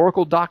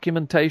historical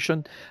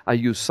documentation, I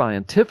use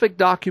scientific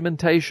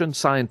documentation,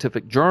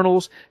 scientific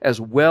journals, as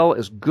well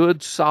as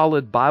good,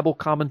 solid Bible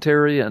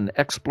commentary and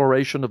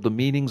exploration of the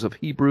meanings of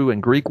Hebrew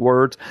and Greek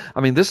words. I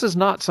mean, this is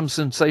not some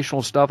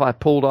sensational stuff I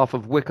pulled off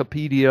of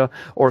Wikipedia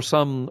or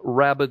some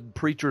rabid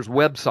preacher's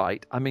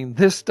website. I mean,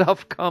 this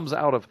stuff comes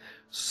out of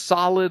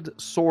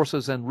solid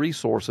sources and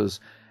resources,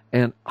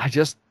 and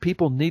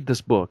people need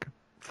this book.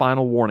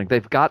 Final warning.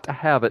 They've got to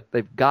have it.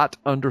 They've got to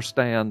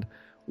understand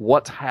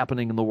what's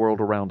happening in the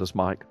world around us,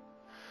 Mike.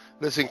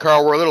 Listen,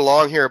 Carl, we're a little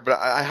long here, but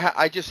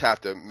I just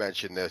have to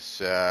mention this.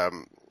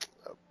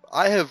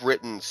 I have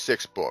written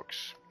 6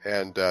 books,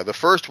 And the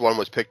first one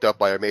was picked up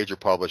by a major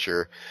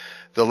publisher.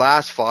 The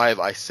last 5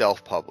 I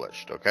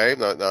self-published, okay?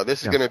 Now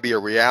this is going to be a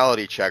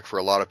reality check for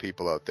a lot of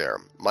people out there.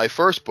 My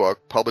first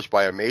book, published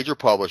by a major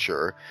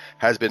publisher,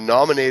 has been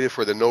nominated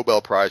for the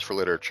Nobel Prize for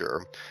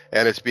Literature,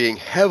 and it's being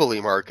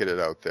heavily marketed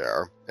out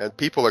there. And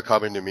people are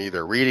coming to me,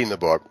 they're reading the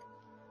book.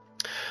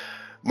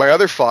 My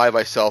other 5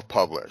 I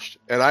self-published,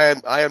 and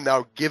I am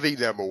now giving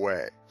them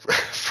away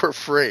for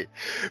free,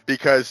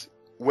 because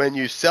when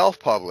you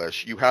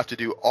self-publish, you have to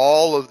do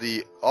all of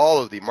the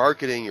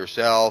marketing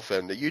yourself,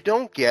 and you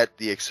don't get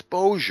the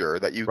exposure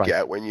that you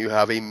get when you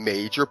have a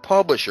major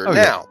publisher.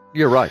 Now,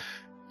 you're right.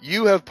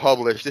 You have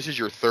published, this is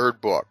your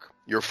 3rd book.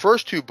 Your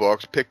first 2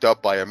 books picked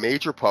up by a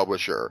major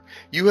publisher.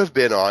 You have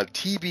been on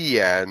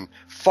TBN,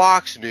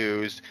 Fox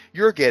News.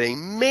 You're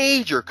getting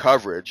major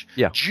coverage.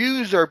 Yeah.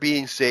 Jews are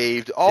being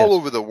saved all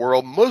over the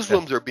world.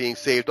 Muslims are being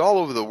saved all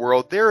over the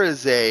world. There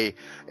is a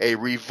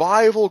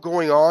revival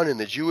going on in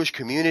the Jewish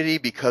community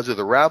because of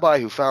the rabbi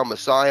who found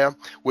Messiah,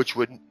 which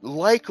would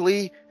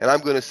likely, and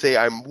I'm going to say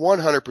I'm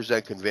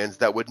 100% convinced,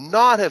 that would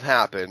not have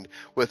happened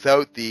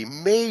without the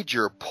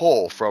major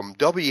pull from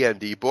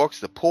WND Books,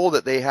 the pull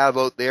that they have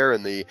out there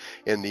in the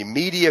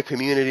media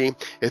community.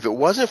 If it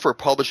wasn't for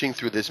publishing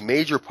through this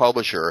major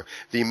publisher,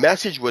 the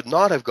message would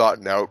not have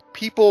gotten out.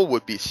 People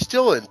would be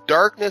still in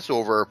darkness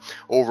over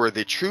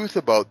the truth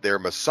about their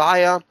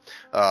Messiah,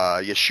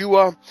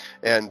 Yeshua,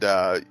 and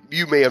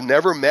you may have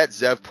never met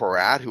Zev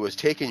Porat, who has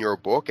taken your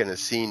book and has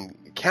seen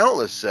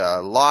countless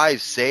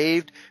lives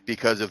saved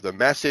because of the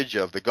message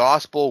of the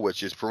gospel,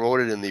 which is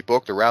promoted in the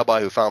book, The Rabbi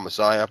Who Found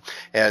Messiah.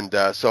 And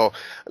so,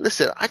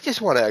 listen, I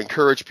just want to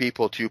encourage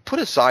people to put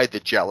aside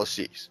the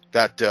jealousies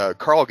that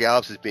Carl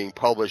Gallups is being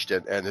published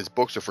and his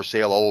books are for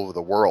sale all over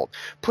the world.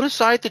 Put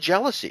aside the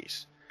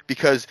jealousies,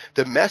 because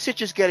the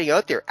message is getting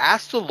out there.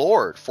 Ask the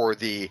Lord for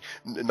the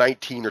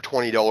 $19 or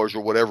 $20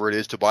 or whatever it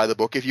is to buy the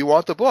book if you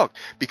want the book,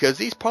 because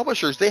these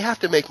publishers, they have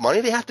to make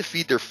money. They have to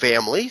feed their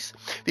families.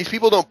 These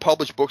people don't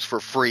publish books for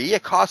free.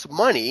 It costs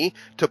money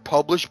to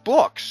publish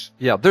books.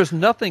 Yeah, there's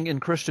nothing in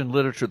Christian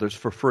literature that's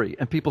for free.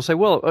 And people say,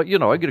 well,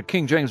 I get a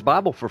King James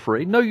Bible for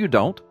free. No, you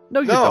don't. No,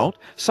 you don't.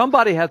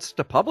 Somebody has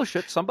to publish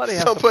it. Somebody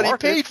has to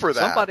market paid for that.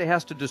 Somebody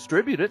has to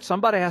distribute it.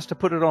 Somebody has to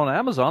put it on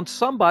Amazon.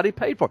 Somebody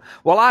paid for it.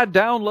 Well, I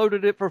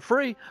downloaded it for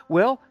free.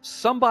 Well,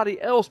 somebody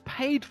else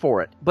paid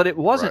for it, but it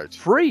wasn't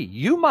free.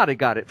 You might have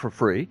got it for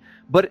free,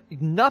 but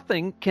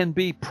nothing can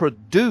be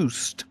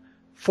produced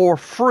for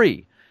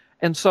free.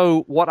 And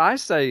so what I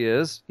say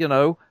is,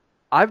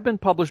 I've been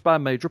published by a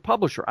major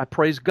publisher. I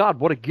praise God.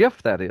 What a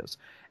gift that is.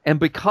 And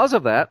because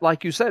of that,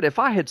 like you said, if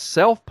I had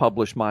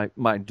self-published my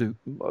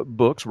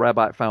books,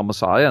 Rabbi Found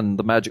Messiah and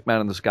The Magic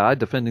Man in the Sky,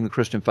 Defending the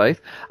Christian Faith,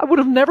 I would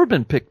have never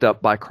been picked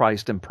up by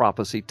Christ in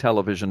Prophecy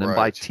Television and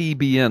by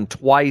TBN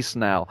twice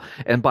now,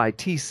 and by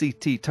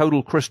TCT,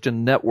 Total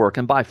Christian Network,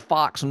 and by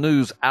Fox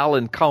News,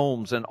 Alan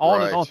Combs, and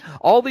on and on.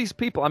 All these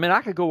people,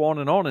 I could go on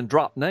and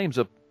drop names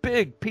of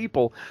big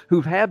people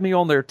who've had me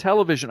on their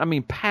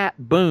television. Pat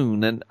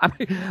Boone, and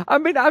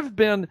I've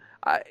been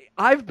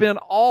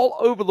all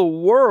over the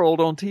world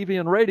on TV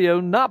and radio,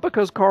 not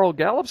because Carl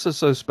Gallups is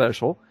so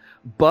special,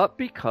 but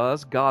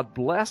because God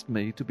blessed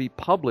me to be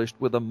published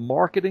with a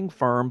marketing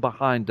firm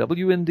behind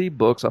WND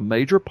Books, a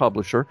major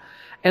publisher,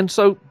 and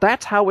so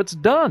that's how it's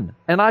done,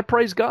 and I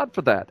praise God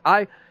for that.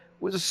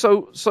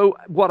 So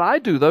what I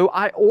do, though,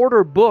 I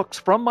order books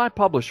from my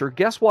publisher.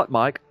 Guess what,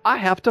 Mike? I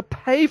have to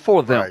pay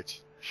for them.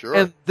 Right. Sure.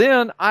 And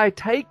then I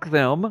take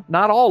them,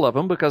 not all of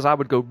them because I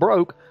would go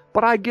broke,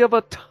 but I give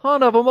a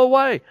ton of them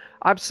away.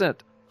 I've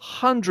sent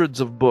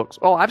hundreds of books.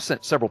 Oh, I've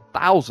sent several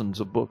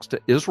thousands of books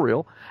to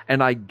Israel,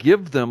 and I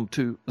give them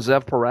to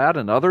Zev Porat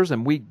and others,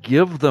 and we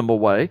give them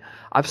away.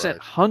 I've sent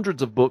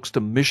hundreds of books to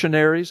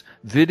missionaries,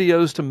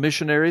 videos to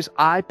missionaries.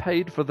 I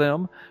paid for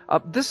them.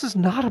 This is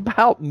not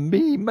about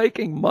me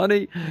making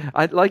money.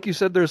 Like you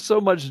said, there's so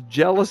much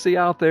jealousy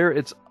out there.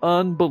 It's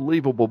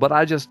unbelievable, but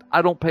I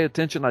don't pay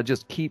attention. I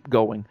just keep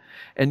going.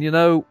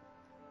 And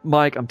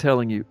Mike, I'm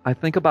telling you, I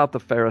think about the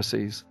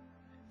Pharisees.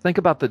 Think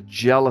about the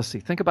jealousy.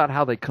 Think about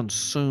how they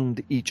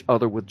consumed each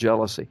other with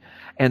jealousy.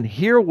 And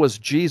here was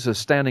Jesus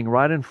standing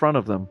right in front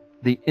of them,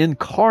 the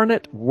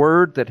incarnate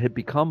Word that had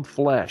become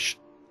flesh,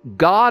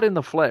 God in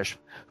the flesh,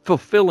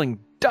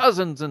 fulfilling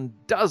dozens and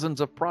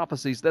dozens of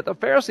prophecies that the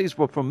Pharisees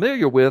were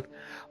familiar with,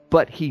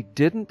 but he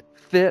didn't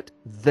fit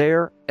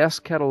their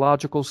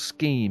eschatological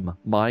scheme,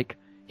 Mike.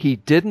 He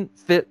didn't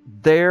fit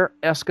their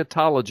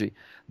eschatology.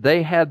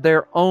 They had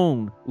their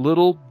own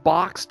little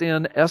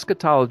boxed-in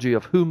eschatology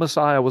of who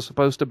Messiah was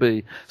supposed to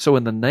be. So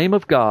in the name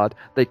of God,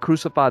 they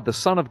crucified the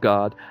Son of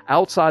God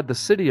outside the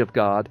city of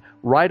God,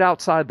 right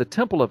outside the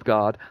temple of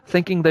God,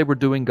 thinking they were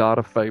doing God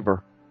a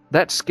favor.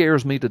 That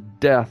scares me to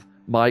death,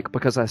 Mike,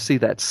 because I see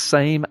that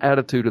same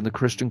attitude in the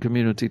Christian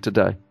community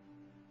today.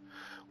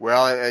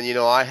 Well, and you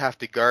know, I have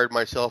to guard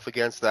myself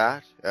against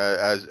that,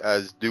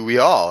 as do we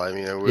all. I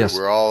mean, Yes.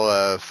 we're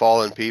all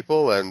fallen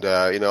people, and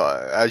you know,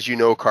 as you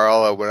know,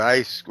 Carl, when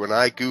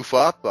I goof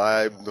up,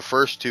 I'm the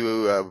first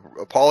to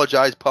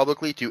apologize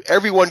publicly to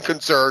everyone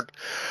concerned.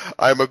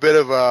 I'm a bit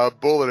of a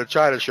bull in a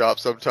china shop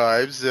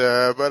sometimes,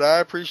 but I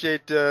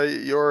appreciate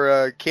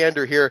your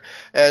candor here.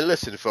 And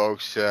listen,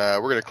 folks,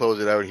 we're going to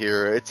close it out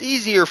here. It's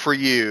easier for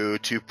you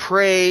to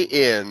pray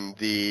in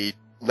the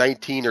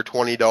 $19 or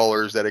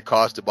 $20 that it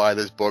costs to buy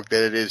this book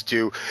than it is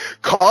to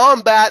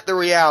combat the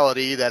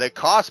reality that it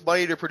costs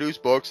money to produce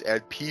books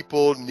and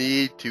people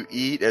need to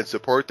eat and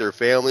support their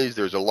families.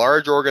 There's a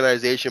large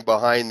organization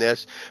behind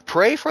this.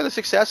 Pray for the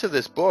success of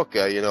this book.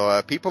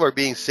 People are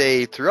being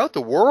saved throughout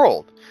the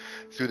world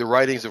through the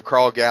writings of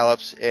Carl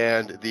Gallups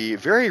and the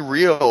very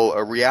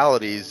real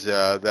realities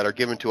that are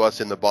given to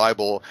us in the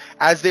Bible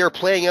as they are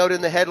playing out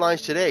in the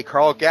headlines today.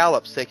 Carl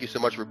Gallups, thank you so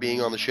much for being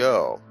on the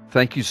show.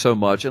 Thank you so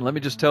much. And let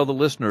me just tell the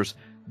listeners,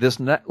 this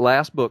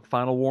last book,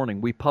 Final Warning,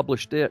 we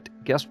published it,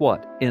 guess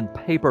what, in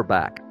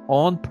paperback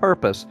on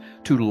purpose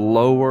to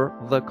lower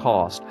the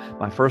cost.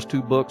 My first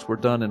two books were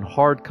done in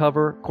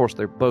hardcover. Of course,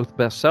 they're both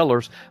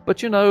bestsellers,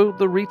 but you know,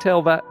 the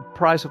retail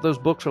price of those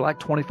books are like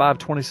 $25,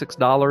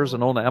 $26,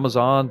 and on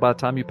Amazon, by the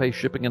time you pay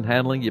shipping and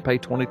handling, you pay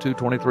 $22,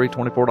 $23,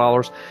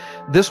 $24.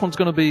 This one's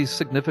going to be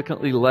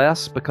significantly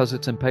less because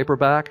it's in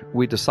paperback.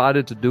 We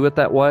decided to do it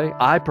that way.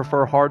 I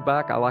prefer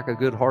hardback. I like a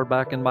good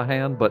hardback in my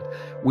hand, but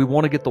we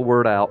want to get the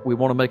word out. We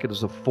want to make it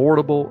as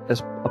affordable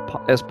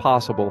as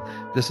possible.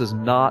 This is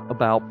not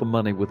about the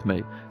money with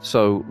me.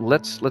 So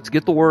let's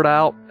get the word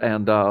out,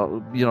 and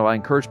I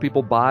encourage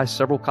people buy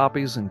several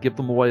copies and give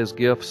them away as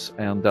gifts,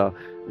 and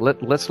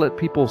let's let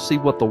people see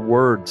what the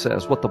Word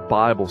says, what the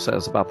Bible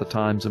says about the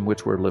times in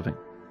which we're living.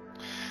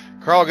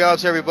 Carl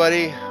Gallups,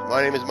 everybody.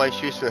 My name is Mike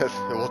Shoesmith,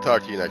 and we'll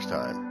talk to you next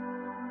time.